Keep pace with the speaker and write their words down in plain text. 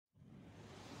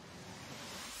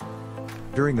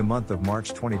During the month of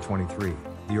March 2023,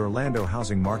 the Orlando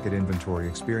housing market inventory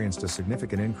experienced a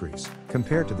significant increase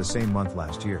compared to the same month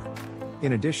last year.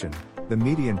 In addition, the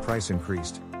median price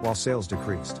increased, while sales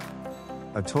decreased.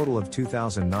 A total of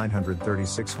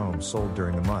 2,936 homes sold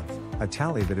during the month, a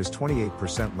tally that is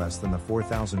 28% less than the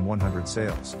 4,100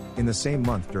 sales in the same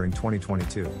month during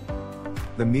 2022.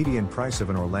 The median price of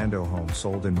an Orlando home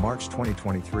sold in March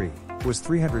 2023 was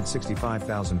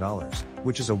 $365,000,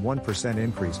 which is a 1%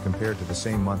 increase compared to the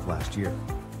same month last year.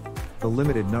 The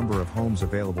limited number of homes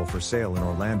available for sale in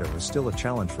Orlando is still a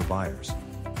challenge for buyers.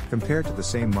 Compared to the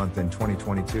same month in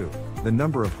 2022, the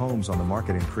number of homes on the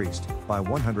market increased by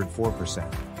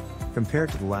 104%. Compared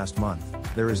to the last month,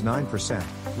 there is 9%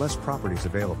 less properties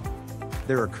available.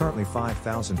 There are currently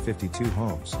 5,052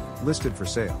 homes listed for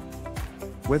sale.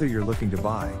 Whether you're looking to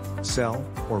buy, sell,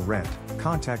 or rent,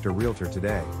 contact a realtor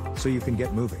today so you can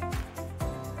get moving.